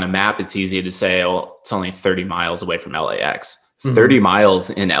 Looking on a map, it's easy to say, oh, it's only 30 miles away from LAX. 30 miles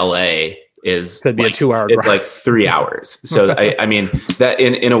in LA could be like, a 2-hour drive. It's like 3 hours. So I mean that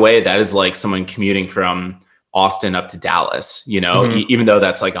in a way that is like someone commuting from Austin up to Dallas, even though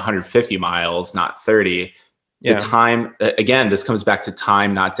that's like 150 miles, not 30. The time, again, this comes back to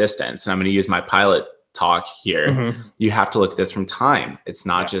time, not distance. And I'm going to use my pilot talk here. You have to look at this from time. It's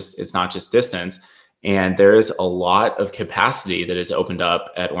not just distance. And there is a lot of capacity that is opened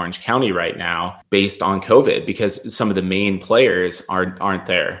up at Orange County right now based on COVID, because some of the main players aren't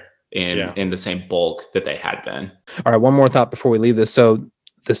there in the same bulk that they had been. All right, one more thought before we leave this. So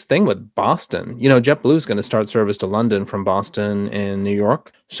this thing with Boston, JetBlue is going to start service to London from Boston and New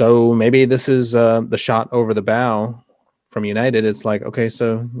York. So maybe this is the shot over the bow from United. It's like, okay,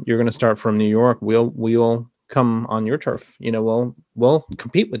 so you're going to start from New York. We'll come on your turf. We'll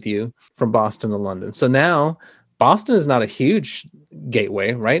compete with you from Boston to London. So now Boston is not a huge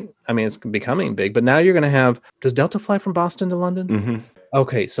gateway, right? I mean, it's becoming big, but now you're going to have, does Delta fly from Boston to London?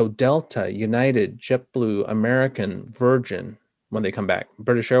 Okay, so Delta, United, JetBlue, American, Virgin, when they come back,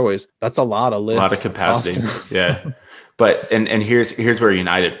 British Airways, that's a lot of lift. A lot of capacity. Yeah. But and here's where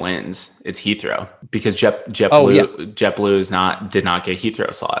United wins. It's Heathrow, because JetBlue did not get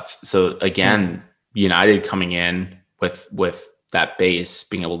Heathrow slots. So again, United coming in with that base,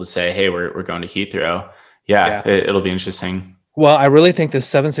 being able to say, hey, we're going to Heathrow. It'll be interesting. Well, I really think the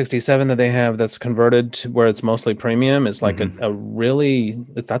 767 that they have that's converted to where it's mostly premium is like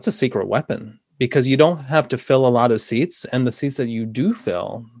that's a secret weapon, because you don't have to fill a lot of seats, and the seats that you do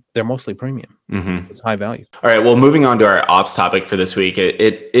fill, they're mostly premium. It's high value. All right. Well, moving on to our ops topic for this week,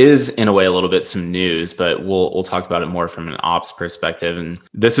 it is in a way a little bit some news, but we'll talk about it more from an ops perspective. And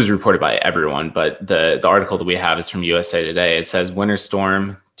this is reported by everyone, but the article that we have is from USA Today. It says winter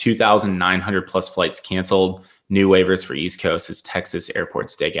storm, 2,900 plus flights canceled. New waivers for East Coast as Texas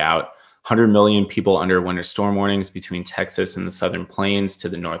airports dig out. 100 million people under winter storm warnings between Texas and the Southern Plains to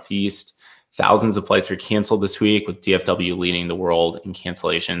the Northeast. Thousands of flights were canceled this week, with DFW leading the world in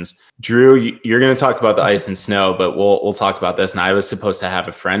cancellations. Drew, you're going to talk about the ice and snow, but we'll talk about this. And I was supposed to have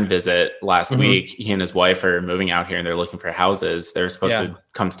a friend visit last week. He and his wife are moving out here, and they're looking for houses. They're supposed to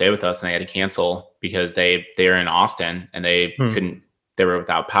come stay with us, and they had to cancel because they are in Austin, and they couldn't. They were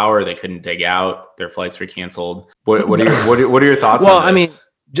without power. They couldn't dig out. Their flights were canceled. What are your thoughts on this? I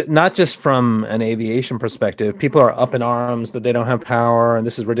mean, not just from an aviation perspective, people are up in arms that they don't have power and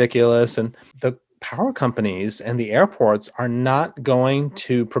this is ridiculous. And the power companies and the airports are not going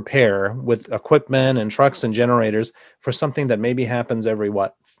to prepare with equipment and trucks and generators for something that maybe happens every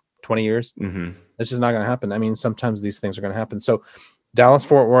 20 years. This is not going to happen. I mean, sometimes these things are going to happen. So Dallas,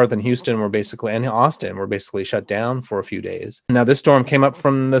 Fort Worth, and Houston and Austin were basically shut down for a few days. Now, this storm came up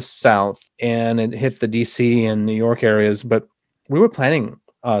from the south and it hit the DC and New York areas, but we were planning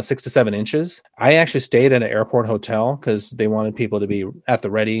 6 to 7 inches. I actually stayed at an airport hotel because they wanted people to be at the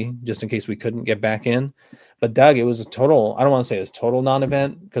ready just in case we couldn't get back in. But Doug, it was I don't want to say it was total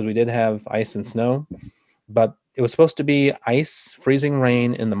non-event because we did have ice and snow, but it was supposed to be ice, freezing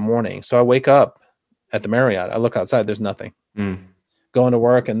rain in the morning. So I wake up at the Marriott. I look outside, there's nothing. Going to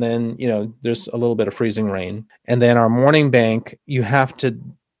work, and then, there's a little bit of freezing rain. And then our morning bank,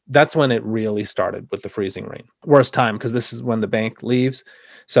 that's when it really started with the freezing rain. Worst time, because this is when the bank leaves.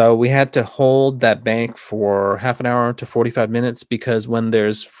 So we had to hold that bank for half an hour to 45 minutes because when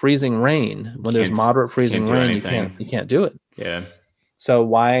there's freezing rain, when there's moderate freezing rain, you can't do it. Yeah. So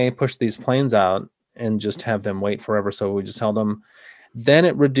why push these planes out and just have them wait forever? So we just held them. Then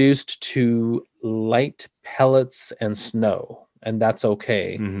it reduced to light pellets and snow. And that's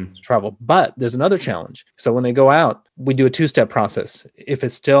okay to travel. But there's another challenge. So when they go out, we do a 2-step process. If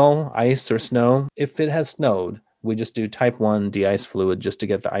it's still ice or snow, if it has snowed, we just do type 1 de-ice fluid just to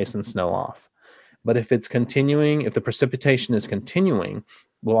get the ice and snow off. But if it's continuing, if the precipitation is continuing,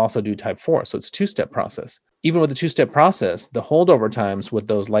 we'll also do type 4. So it's a 2-step process. Even with the 2-step process, the holdover times with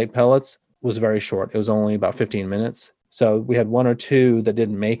those light pellets was very short. It was only about 15 minutes. So we had 1 or 2 that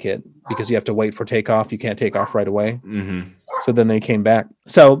didn't make it because you have to wait for takeoff. You can't take off right away. So then they came back.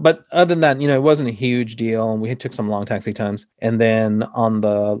 So, but other than that, it wasn't a huge deal. We took some long taxi times. And then on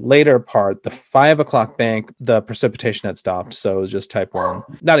the later part, the 5 o'clock bank, the precipitation had stopped. So it was just type 1.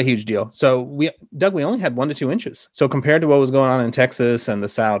 Not a huge deal. So we only had 1 to 2 inches. So compared to what was going on in Texas and the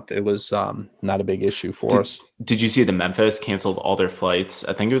South, it was not a big issue for us. Did you see the Memphis canceled all their flights?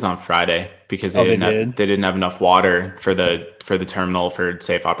 I think it was on Friday because they didn't have enough water for the terminal for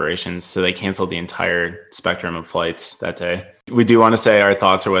safe operations. So they canceled the entire spectrum of flights that day. We do want to say our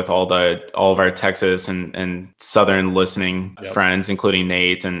thoughts are with all of our Texas and Southern listening friends, including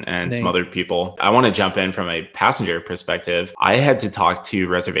Nate and some other people. I want to jump in from a passenger perspective. I had to talk to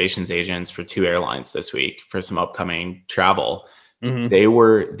reservations agents for 2 airlines this week for some upcoming travel. They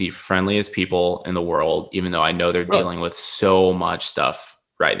were the friendliest people in the world, even though I know they're dealing with so much stuff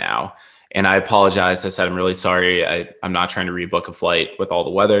right now. And I apologize. I said, I'm really sorry. I'm not trying to rebook a flight with all the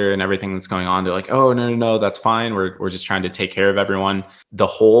weather and everything that's going on. They're like, oh, no, that's fine. We're just trying to take care of everyone. The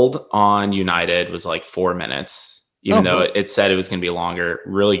hold on United was like 4 minutes, even though it said it was going to be longer.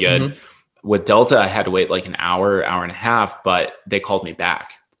 Really good. With Delta, I had to wait like an hour and a half, but they called me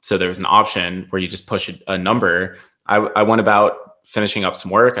back. So there was an option where you just push a number. I went about finishing up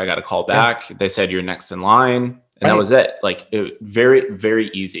some work. I got a call back. They said, you're next in line. And that was it. Like, very, very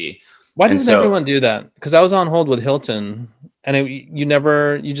easy. Why doesn't everyone do that? Because I was on hold with Hilton, and you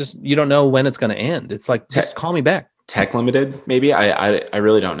don't know when it's going to end. It's like, just call me back. Tech limited, maybe. I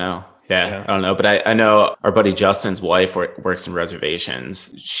really don't know. Yeah, I don't know, but I know our buddy Justin's wife works in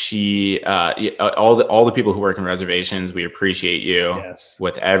reservations. She, all the people who work in reservations, we appreciate you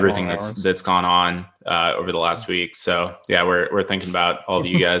with everything that's gone on over the last week. So yeah, we're thinking about all of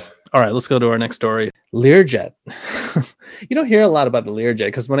you guys. All right, let's go to our next story. Learjet. You don't hear a lot about the Learjet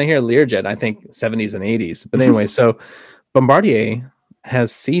because when I hear Learjet, I think 70s and 80s. But anyway, so Bombardier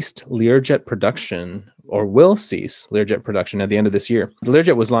has ceased Learjet production, or will cease Learjet production at the end of this year. The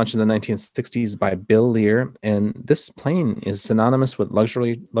Learjet was launched in the 1960s by Bill Lear, and this plane is synonymous with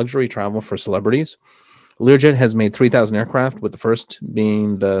luxury travel for celebrities. Learjet has made 3,000 aircraft, with the first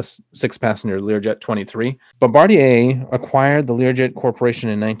being the 6-passenger Learjet 23. Bombardier acquired the Learjet Corporation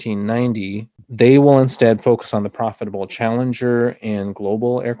in 1990. They will instead focus on the profitable Challenger and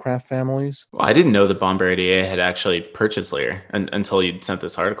Global aircraft families. Well, I didn't know that Bombardier had actually purchased Lear until you sent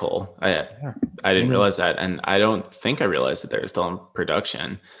this article. I didn't realize that, and I don't think I realized that they're still in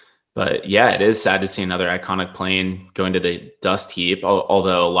production. But yeah, it is sad to see another iconic plane going to the dust heap,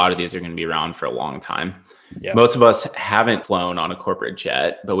 although a lot of these are going to be around for a long time. Yep. Most of us haven't flown on a corporate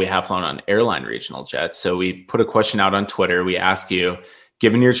jet, but we have flown on airline regional jets. So we put a question out on Twitter. We asked you,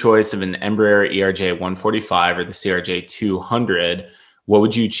 given your choice of an Embraer ERJ 145 or the CRJ 200, what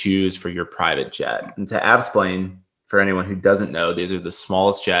would you choose for your private jet? And to avsplain, for anyone who doesn't know, these are the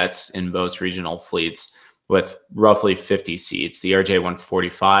smallest jets in most regional fleets with roughly 50 seats. The ERJ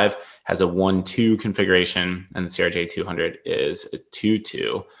 145 has a 1-2 configuration, and the CRJ 200 is a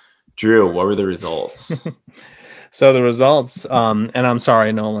 2-2. Drew, what were the results? So the results, and I'm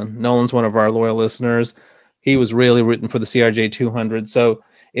sorry, Nolan. Nolan's one of our loyal listeners. He was really rooting for the CRJ 200. So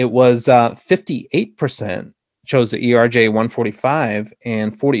it was 58% chose the ERJ 145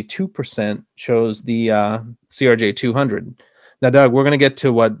 and 42% chose the CRJ 200. Now, Doug, we're going to get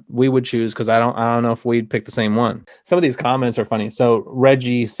to what we would choose because I don't know if we'd pick the same one. Some of these comments are funny. So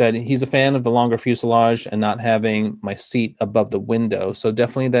Reggie said he's a fan of the longer fuselage and not having my seat above the window. So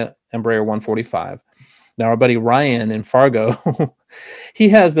definitely the Embraer 145. Now, our buddy Ryan in Fargo, he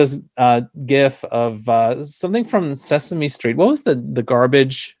has this GIF of something from Sesame Street. What was the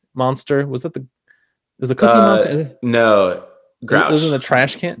garbage monster? Was it the Cookie Monster? No, Grouch. It was in the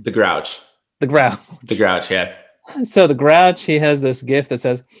trash can? The Grouch. The Grouch. The Grouch, yeah. So the Grouch, he has this GIF that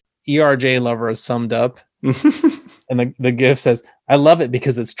says, ERJ lover is summed up. And the GIF says, I love it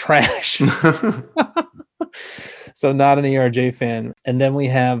because it's trash. So not an ERJ fan. And then we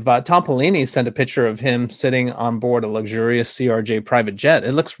have Tom Pelini sent a picture of him sitting on board a luxurious CRJ private jet.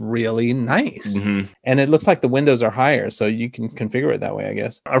 It looks really nice. Mm-hmm. And it looks like the windows are higher, so you can configure it that way, I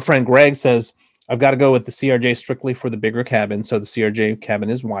guess. Our friend Greg says, I've got to go with the CRJ strictly for the bigger cabin, so the CRJ cabin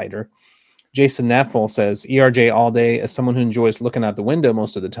is wider. Jason Naffel says, ERJ all day. As someone who enjoys looking out the window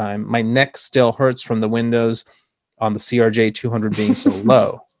most of the time, my neck still hurts from the windows on the CRJ 200 being so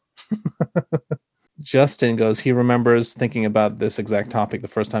low. Justin goes, he remembers thinking about this exact topic the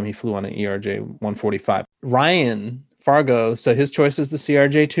first time he flew on an ERJ 145. Ryan Fargo, so his choice is the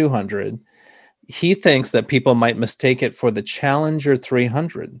CRJ 200. He thinks that people might mistake it for the Challenger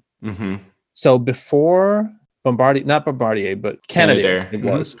 300. Mm-hmm. So before Bombardier, not Bombardier, but Canadair. It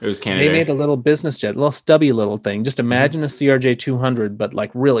was. It was Canadair. They made a little business jet, a little stubby little thing. Just imagine a CRJ 200, but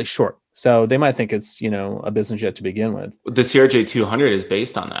like really short. So they might think it's, a business jet to begin with. The CRJ 200 is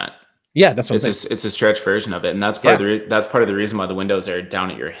based on that. Yeah, that's what it's a stretch version of it, and that's part of the reason why the windows are down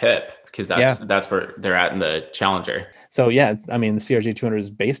at your hip, because that's where they're at in the Challenger. So yeah, I mean the CRJ 200 is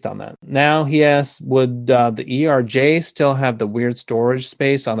based on that. Now he asks, would the ERJ still have the weird storage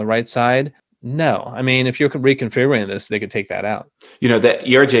space on the right side? No, I mean if you're reconfiguring this, they could take that out. The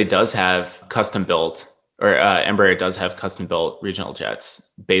ERJ does have custom built, or Embraer does have custom built regional jets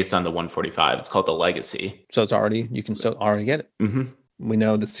based on the 145. It's called the Legacy. So it's you can still already get it. Mm-hmm. We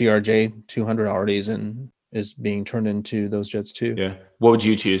know the CRJ 200 already is being turned into those jets too. Yeah. What would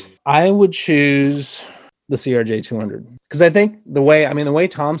you choose? I would choose the CRJ 200 because I think the way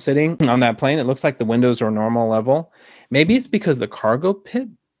Tom's sitting on that plane, it looks like the windows are normal level. Maybe it's because the cargo pit.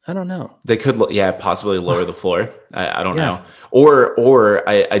 I don't know. They could, possibly lower the floor. I don't know. Or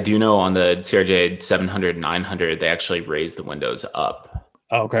I do know on the CRJ 700, 900, they actually raise the windows up.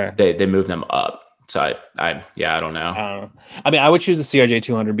 Okay. They move them up. So I don't know. I would choose the CRJ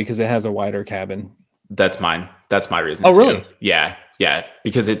 200 because it has a wider cabin. That's mine. That's my reason. Oh, really? Yeah.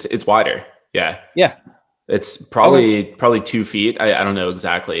 Because it's wider. Yeah. Yeah. It's probably 2 feet. I don't know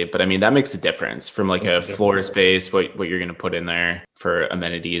exactly, but I mean that makes a difference from like a floor space, what you're going to put in there for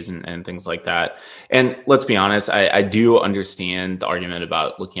amenities and things like that. And let's be honest, I do understand the argument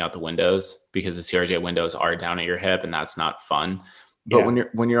about looking out the windows because the CRJ windows are down at your hip, and that's not fun. But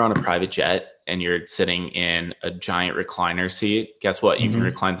when you're on a private jet and you're sitting in a giant recliner seat, guess what? You can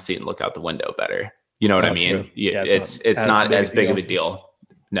recline the seat and look out the window better. You know what I mean? Yeah, it's not as big of a deal.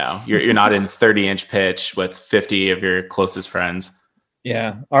 No, you're not in 30-inch pitch with 50 of your closest friends.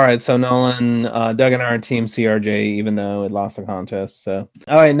 Yeah. All right. So Nolan, Doug and I are team CRJ, even though it lost the contest. So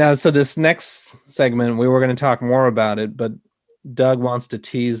all right. Now, so this next segment, we were going to talk more about it, but Doug wants to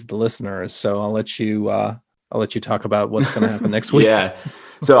tease the listeners. So I'll let you talk about what's going to happen next week. Yeah.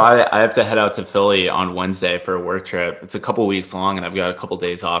 So I have to head out to Philly on Wednesday for a work trip. It's a couple weeks long, and I've got a couple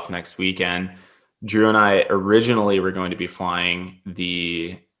days off next weekend. Drew and I originally were going to be flying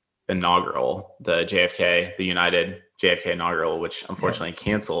the inaugural, the United JFK inaugural, which unfortunately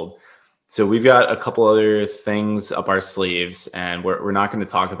canceled. So we've got a couple other things up our sleeves, and we're not going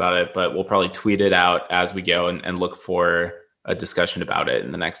to talk about it, but we'll probably tweet it out as we go and look for a discussion about it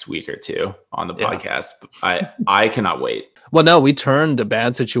in the next week or two on the podcast. I cannot wait. Well, no, we turned a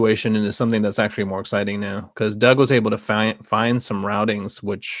bad situation into something that's actually more exciting now, because Doug was able to find some routings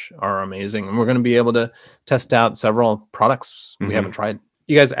which are amazing, and we're going to be able to test out several products we haven't tried.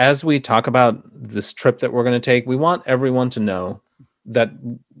 You guys, as we talk about this trip that we're going to take, we want everyone to know that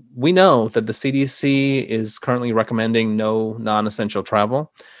we know that the CDC is currently recommending no non-essential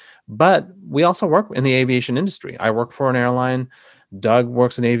travel, but we also work in the aviation industry. I work for an airline. Doug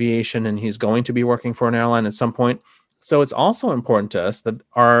works in aviation, and he's going to be working for an airline at some point. So it's also important to us that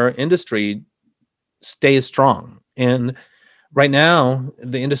our industry stays strong. And right now,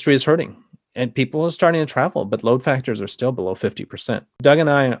 the industry is hurting. And people are starting to travel, but load factors are still below 50%. Doug and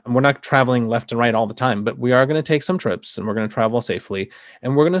I, we're not traveling left and right all the time, but we are going to take some trips, and we're going to travel safely.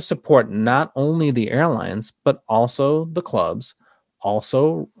 And we're going to support not only the airlines, but also the clubs,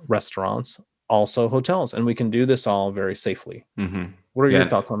 also restaurants, also hotels. And we can do this all very safely. What are your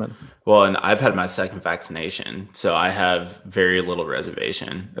thoughts on that? Well, and I've had my second vaccination, so I have very little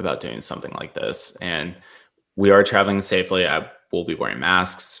reservation about doing something like this. And we are traveling safely. We'll be wearing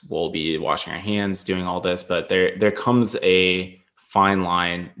masks, we'll be washing our hands, doing all this, but there comes a fine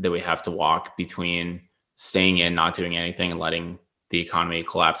line that we have to walk between staying in, not doing anything, and letting the economy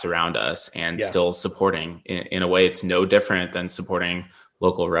collapse around us, and still supporting. In a way, it's no different than supporting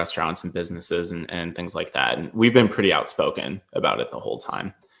local restaurants and businesses and things like that. And we've been pretty outspoken about it the whole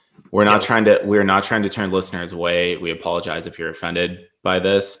time. We're not trying to turn listeners away. We apologize if you're offended by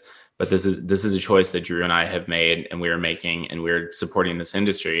this. But this is a choice that Drew and I have made, and we're making, and we're supporting this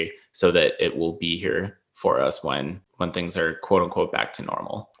industry so that it will be here for us when things are quote unquote back to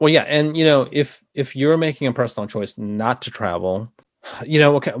normal. Well, yeah. And, if you're making a personal choice not to travel,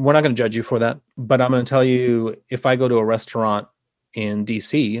 okay, we're not going to judge you for that. But I'm going to tell you, if I go to a restaurant in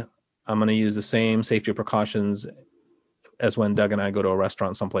DC, I'm going to use the same safety precautions as when Doug and I go to a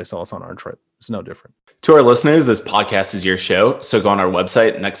restaurant someplace else on our trip. It's no different. To our listeners, this podcast is your show. So go on our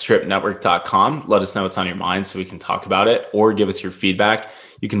website, nexttripnetwork.com. Let us know what's on your mind so we can talk about it, or give us your feedback.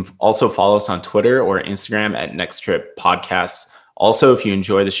 You can also follow us on Twitter or Instagram at Next Trip Podcast. Also, if you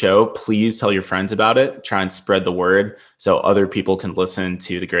enjoy the show, please tell your friends about it. Try and spread the word so other people can listen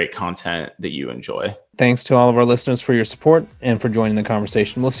to the great content that you enjoy. Thanks to all of our listeners for your support and for joining the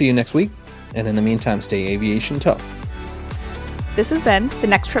conversation. We'll see you next week. And in the meantime, stay aviation tough. This has been the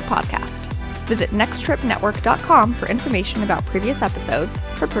Next Trip Podcast. Visit nexttripnetwork.com for information about previous episodes,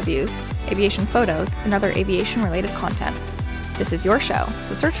 trip reviews, aviation photos, and other aviation-related content. This is your show,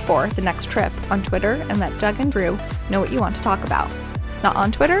 so search for The Next Trip on Twitter and let Doug and Drew know what you want to talk about. Not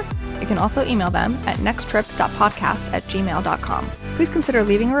on Twitter? You can also email them at nexttrip.podcast@gmail.com. Please consider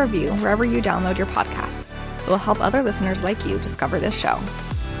leaving a review wherever you download your podcasts. It will help other listeners like you discover this show.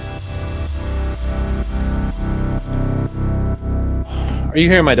 Are you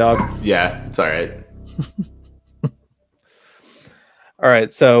hearing my dog? Yeah, it's all right. All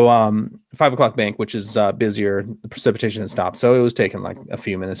right. So 5 o'clock bank, which is busier, the precipitation has stopped. So it was taking like a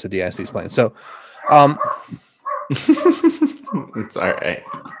few minutes of DIC's playing. So it's all right.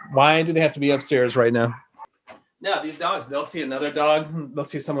 Why do they have to be upstairs right now? No, these dogs, they'll see another dog. They'll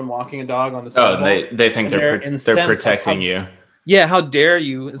see someone walking a dog on the sidewalk. Oh, they think they're protecting you. Yeah, how dare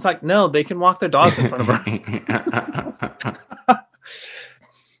you? It's like, no, they can walk their dogs in front of her.